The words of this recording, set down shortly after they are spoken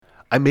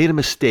I made a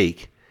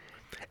mistake.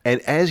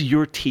 And as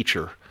your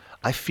teacher,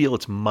 I feel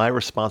it's my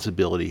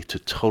responsibility to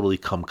totally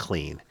come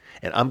clean.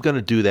 And I'm going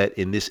to do that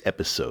in this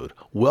episode.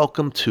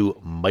 Welcome to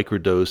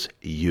Microdose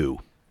U.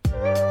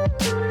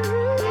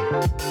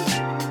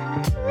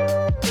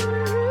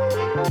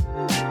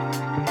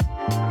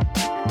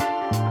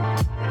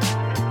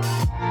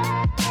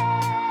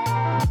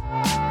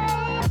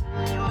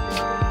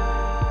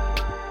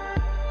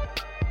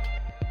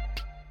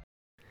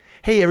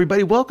 Hey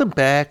everybody, welcome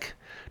back.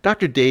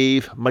 Dr.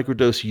 Dave,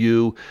 Microdose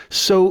U.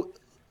 So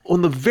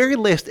on the very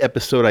last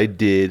episode I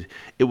did,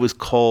 it was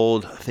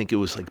called, I think it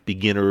was like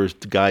Beginner's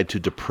Guide to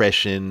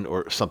Depression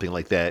or something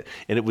like that.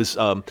 And it was,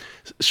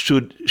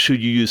 should you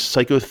use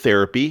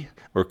psychotherapy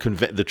or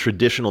the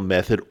traditional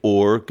method,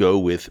 or go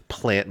with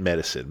plant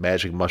medicine,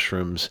 magic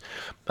mushrooms,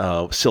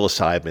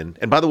 psilocybin.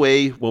 And by the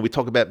way, when we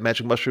talk about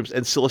magic mushrooms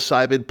and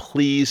psilocybin,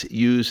 please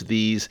use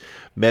these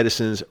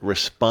medicines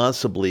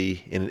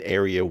responsibly in an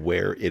area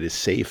where it is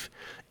safe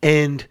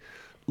and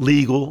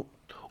legal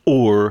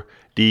or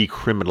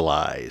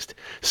decriminalized.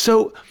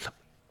 So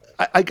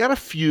I got a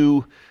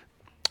few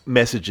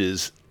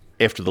messages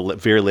after the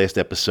very last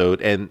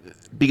episode, and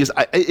because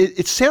I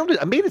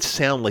made it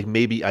sound like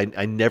maybe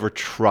I never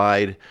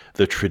tried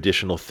the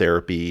traditional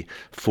therapy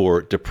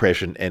for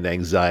depression and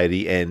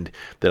anxiety, and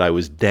that I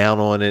was down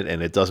on it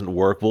and it doesn't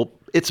work. Well,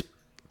 it's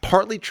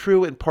partly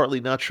true and partly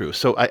not true.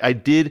 So I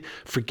did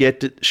forget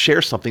to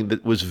share something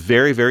that was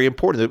very, very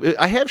important.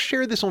 I have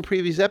shared this on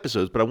previous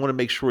episodes, but I want to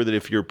make sure that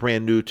if you're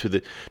brand new to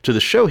the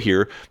show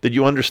here, that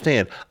you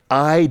understand.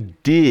 I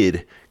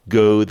did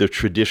go the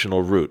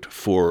traditional route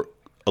for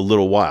a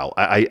little while.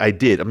 I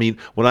did. I mean,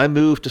 when I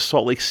moved to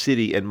Salt Lake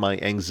City and my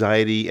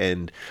anxiety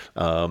and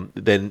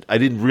then I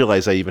didn't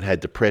realize I even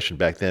had depression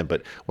back then,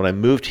 but when I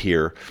moved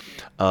here,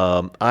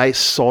 I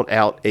sought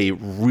out a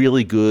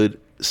really good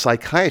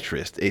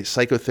psychiatrist, a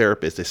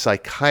psychotherapist, a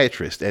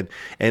psychiatrist, and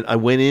I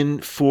went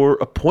in for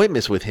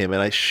appointments with him,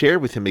 and I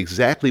shared with him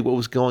exactly what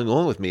was going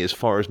on with me as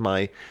far as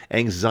my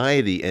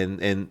anxiety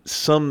and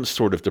some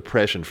sort of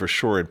depression for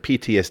sure, and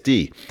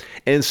PTSD.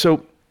 And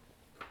so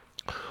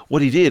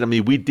what he did, I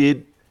mean, we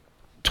did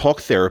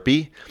talk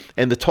therapy,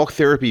 and the talk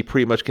therapy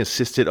pretty much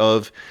consisted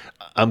of,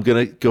 I'm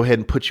going to go ahead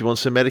and put you on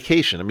some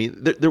medication. I mean,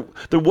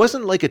 there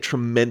wasn't like a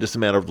tremendous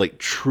amount of like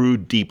true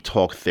deep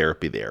talk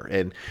therapy there.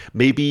 And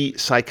maybe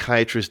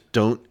psychiatrists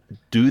don't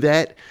do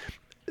that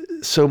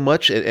so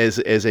much as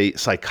a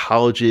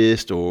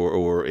psychologist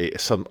or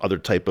some other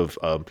type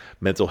of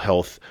mental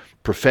health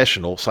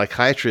professional.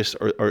 Psychiatrists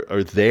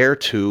are there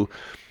to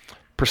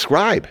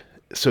prescribe.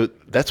 So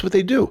that's what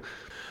they do.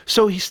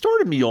 So he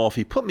started me off,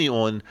 he put me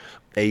on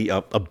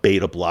a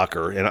beta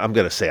blocker, and I'm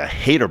going to say a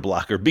hater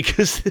blocker,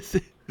 because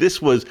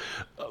this was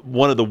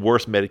one of the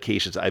worst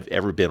medications I've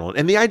ever been on.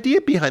 And the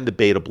idea behind the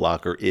beta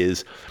blocker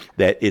is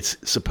that it's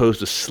supposed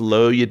to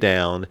slow you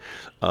down,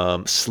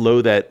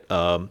 slow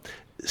that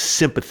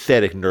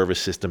sympathetic nervous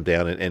system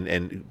down,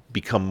 and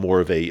become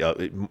more of have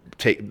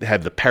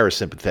the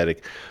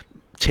parasympathetic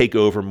take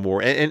over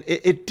more. And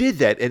it did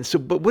that. And so,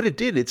 but what it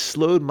did, it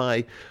slowed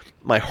my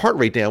heart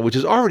rate down, which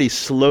is already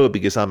slow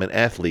because I'm an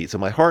athlete. So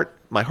my heart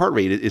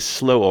rate is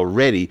slow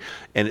already.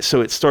 And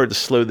so it started to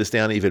slow this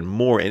down even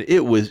more. And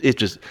it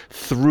just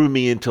threw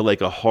me into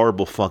like a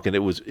horrible funk. And it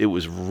was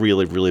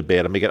really, really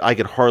bad. I mean, I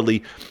could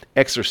hardly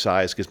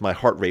exercise because my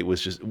heart rate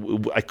was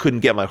I couldn't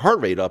get my heart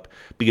rate up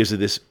because of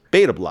this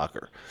beta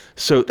blocker.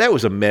 So that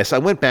was a mess. I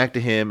went back to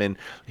him, and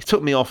he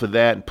took me off of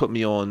that and put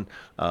me on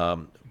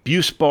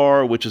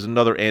Buspar, which is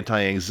another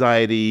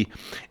anti-anxiety,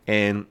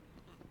 and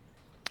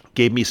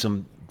gave me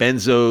some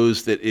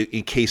benzos that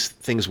in case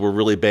things were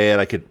really bad,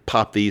 I could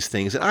pop these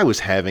things. And I was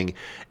having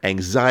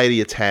anxiety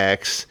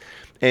attacks,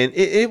 and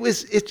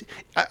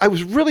I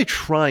was really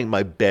trying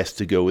my best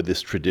to go with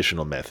this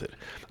traditional method.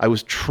 I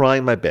was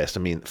trying my best. I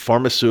mean,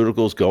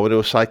 pharmaceuticals, going to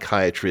a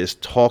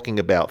psychiatrist, talking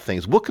about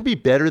things. What could be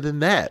better than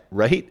that,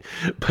 right?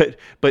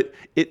 But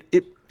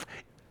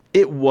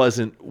it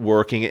wasn't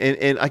working,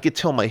 and I could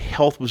tell my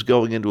health was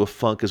going into a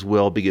funk as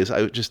well, because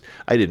I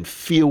didn't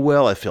feel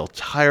well. I felt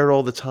tired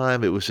all the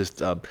time. It was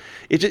just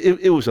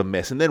it was a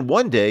mess. And then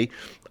one day,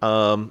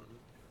 I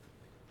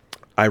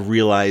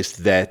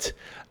realized that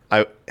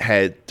I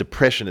had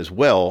depression as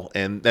well,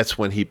 and that's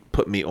when he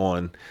put me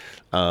on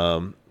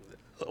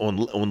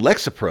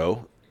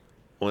Lexapro.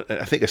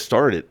 I think I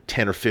started at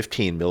 10 or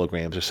 15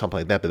 milligrams or something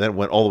like that, but then it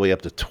went all the way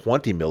up to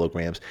 20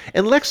 milligrams.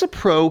 And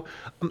Lexapro,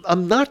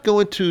 I'm not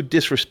going to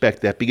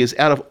disrespect that, because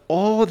out of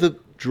all the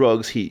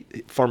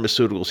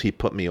pharmaceuticals he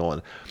put me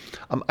on,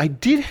 I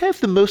did have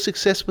the most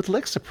success with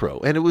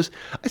Lexapro. And it was,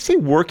 I'd say,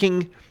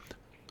 working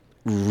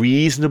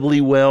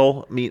reasonably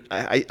well. I mean,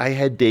 I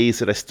had days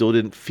that I still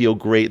didn't feel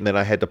great, and then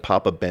I had to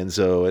pop a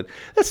benzo, and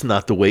that's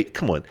not the way,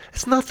 come on,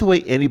 it's not the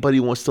way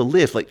anybody wants to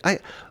live. Like,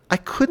 I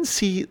couldn't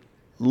see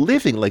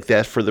living like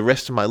that for the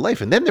rest of my life.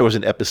 And then there was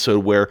an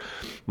episode where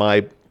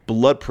my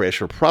blood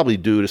pressure, probably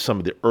due to some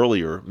of the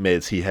earlier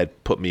meds he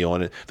had put me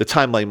on. The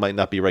timeline might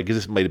not be right because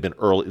this might have been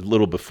early, a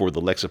little before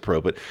the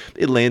Lexapro, but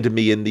it landed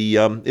me in the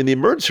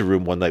emergency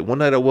room one night. One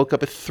night I woke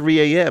up at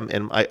 3 a.m.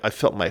 and I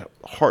felt my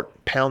heart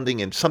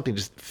pounding and something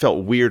just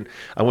felt weird.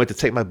 I went to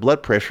take my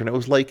blood pressure and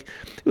it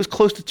was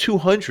close to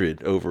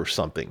 200 over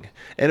something.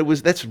 And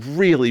that's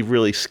really,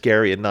 really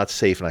scary and not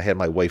safe. And I had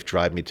my wife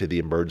drive me to the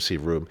emergency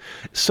room.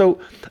 So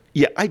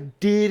yeah, I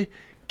did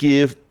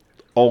give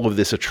all of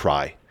this a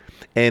try.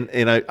 And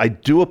I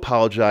do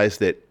apologize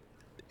that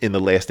in the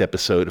last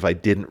episode if I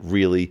didn't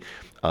really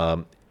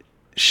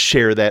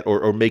share that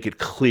or make it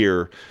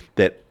clear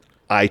that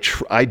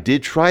I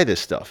did try this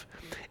stuff.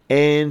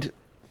 And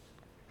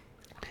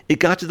it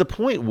got to the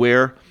point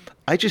where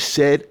I just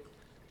said,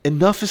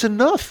 enough is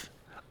enough.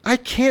 I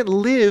can't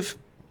live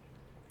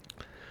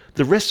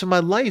the rest of my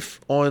life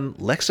on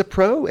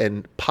Lexapro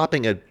and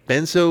popping a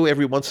benzo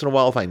every once in a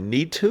while if I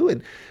need to,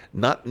 and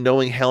not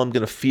knowing how I'm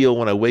going to feel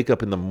when I wake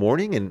up in the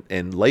morning,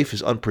 and life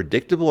is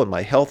unpredictable and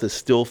my health is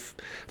still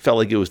felt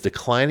like it was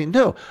declining.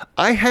 No,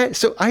 I had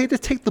to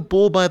take the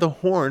bull by the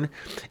horn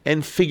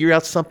and figure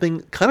out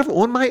something kind of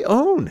on my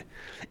own.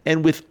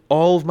 And with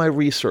all of my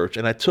research,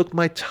 and I took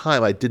my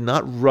time, I did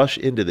not rush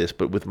into this,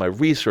 but with my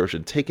research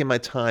and taking my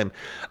time,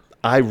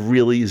 I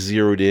really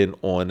zeroed in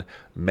on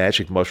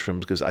magic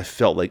mushrooms because I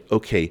felt like,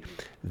 okay,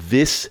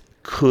 this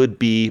could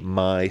be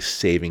my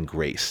saving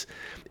grace.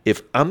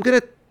 If I'm going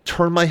to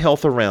turn my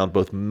health around,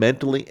 both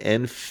mentally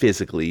and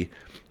physically,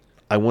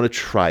 I want to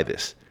try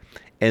this.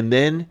 And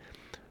then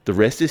the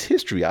rest is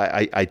history.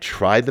 I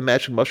tried the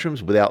magic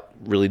mushrooms without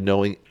really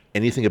knowing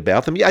anything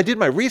about them. Yeah, I did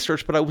my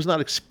research, but I was not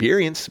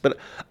experienced, but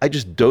I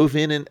just dove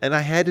in and I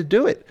had to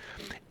do it.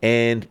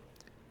 And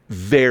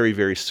very,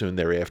 very soon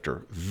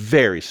thereafter,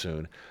 very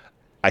soon,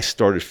 I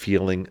started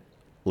feeling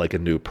like a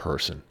new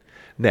person.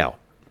 Now,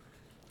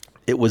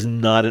 it was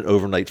not an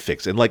overnight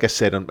fix. And like I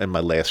said in my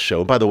last show,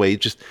 and by the way,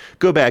 just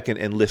go back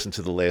and listen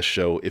to the last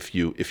show if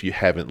you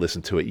haven't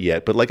listened to it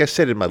yet. But like I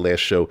said in my last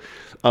show,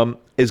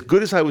 as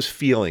good as I was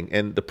feeling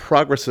and the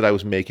progress that I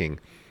was making,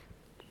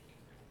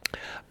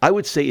 I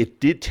would say it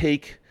did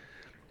take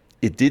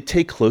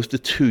close to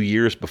 2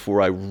 years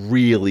before I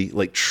really,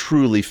 like,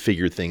 truly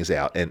figured things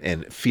out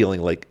and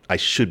feeling like I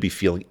should be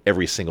feeling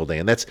every single day.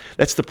 And that's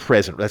the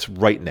present. That's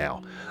right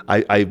now.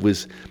 I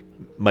was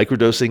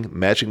microdosing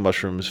magic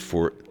mushrooms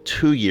for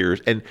 2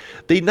 years, and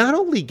they not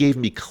only gave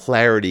me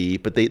clarity,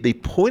 but they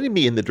pointed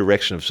me in the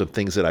direction of some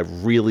things that I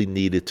really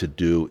needed to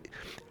do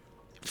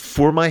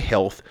for my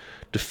health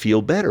to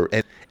feel better.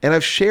 And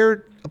I've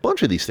shared a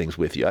bunch of these things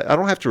with you. I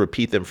don't have to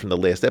repeat them from the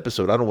last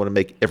episode. I don't want to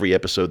make every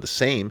episode the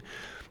same.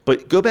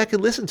 But go back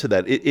and listen to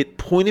that. It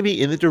pointed me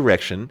in the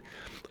direction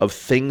of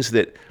things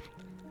that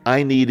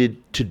I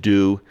needed to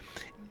do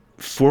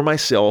for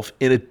myself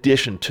in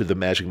addition to the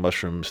magic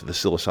mushrooms, the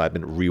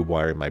psilocybin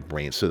rewiring my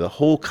brain. So the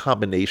whole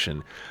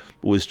combination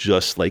was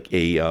just like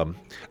it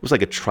was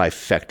like a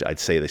trifecta, I'd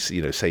say.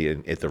 Say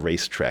at the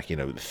racetrack,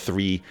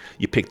 three.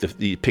 You pick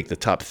the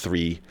top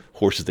three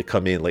horses that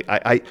come in. Like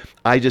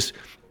I just,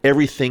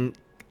 everything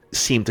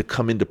seemed to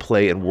come into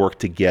play and work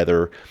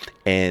together.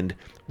 And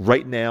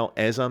right now,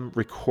 as I'm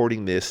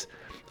recording this,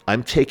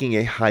 I'm taking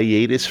a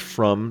hiatus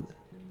from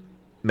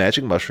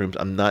magic mushrooms.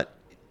 I'm not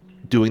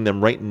doing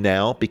them right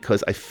now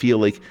because I feel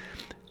like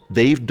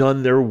they've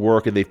done their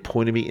work and they've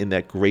pointed me in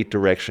that great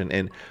direction.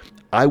 And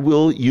I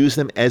will use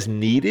them as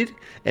needed,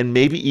 and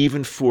maybe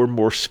even for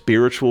more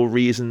spiritual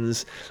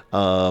reasons.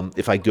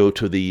 If I go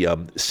to the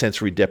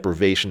sensory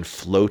deprivation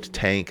float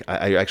tank,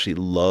 I actually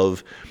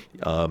love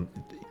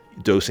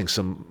dosing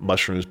some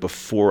mushrooms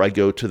before I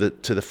go to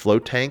the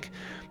float tank,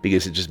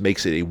 because it just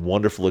makes it a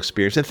wonderful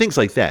experience and things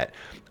like that.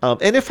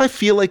 And if I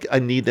feel like I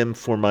need them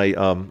for my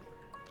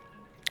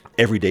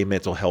everyday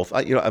mental health,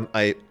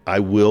 I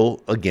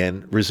will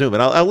again resume,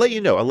 and I'll let you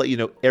know. I'll let you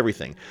know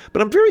everything.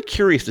 But I'm very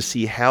curious to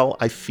see how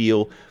I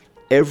feel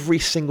every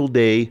single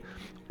day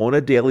on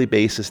a daily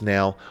basis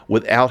now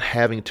without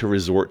having to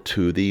resort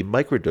to the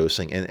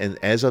microdosing. And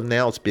as of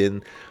now, it's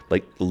been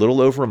like a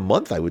little over a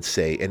month, I would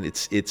say, and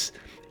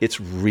it's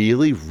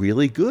really,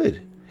 really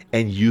good.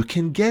 And you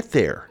can get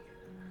there.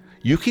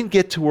 You can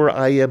get to where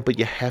I am, but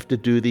you have to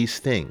do these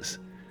things.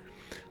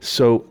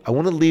 So I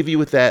want to leave you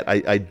with that.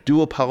 I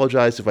do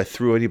apologize if I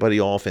threw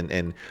anybody off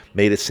and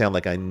made it sound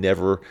like I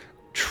never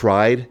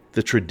tried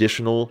the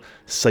traditional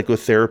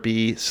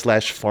psychotherapy /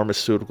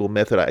 pharmaceutical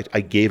method.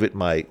 I gave it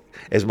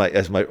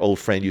as my old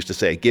friend used to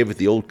say, I gave it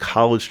the old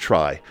college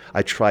try.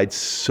 I tried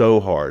so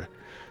hard.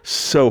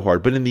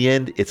 But in the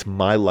end, it's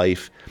my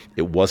life.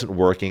 It wasn't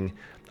working.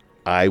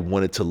 I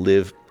wanted to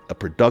live a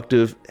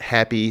productive,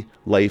 happy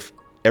life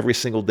every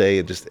single day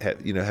and just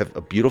have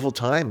a beautiful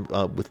time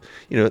with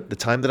the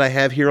time that I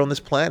have here on this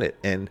planet.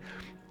 And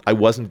I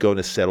wasn't going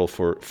to settle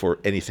for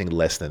anything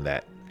less than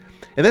that.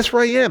 And that's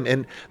where I am.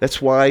 And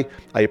that's why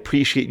I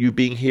appreciate you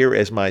being here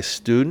as my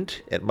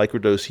student at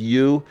Microdose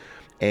U.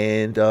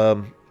 And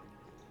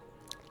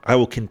I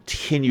will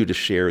continue to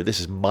share. This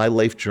is my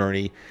life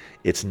journey.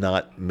 It's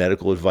not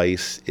medical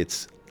advice.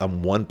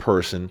 I'm one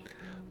person,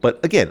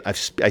 But again, I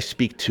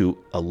speak to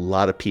a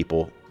lot of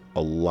people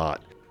a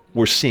lot.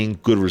 We're seeing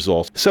good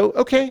results. So,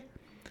 okay,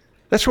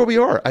 that's where we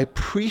are. I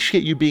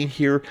appreciate you being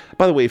here.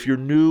 By the way, if you're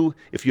new,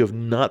 if you have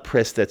not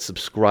pressed that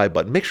subscribe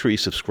button, make sure you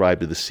subscribe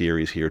to the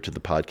series here, to the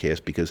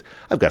podcast, because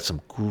I've got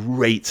some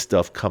great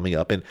stuff coming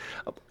up.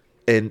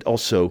 And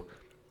also,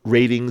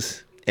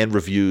 ratings and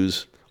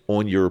reviews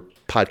on your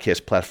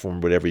podcast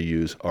platform, whatever you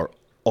use, are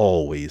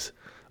always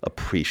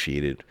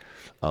appreciated.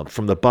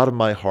 From the bottom of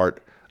my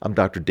heart, I'm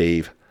Dr.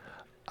 Dave.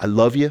 I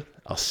love you.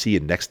 I'll see you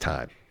next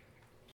time.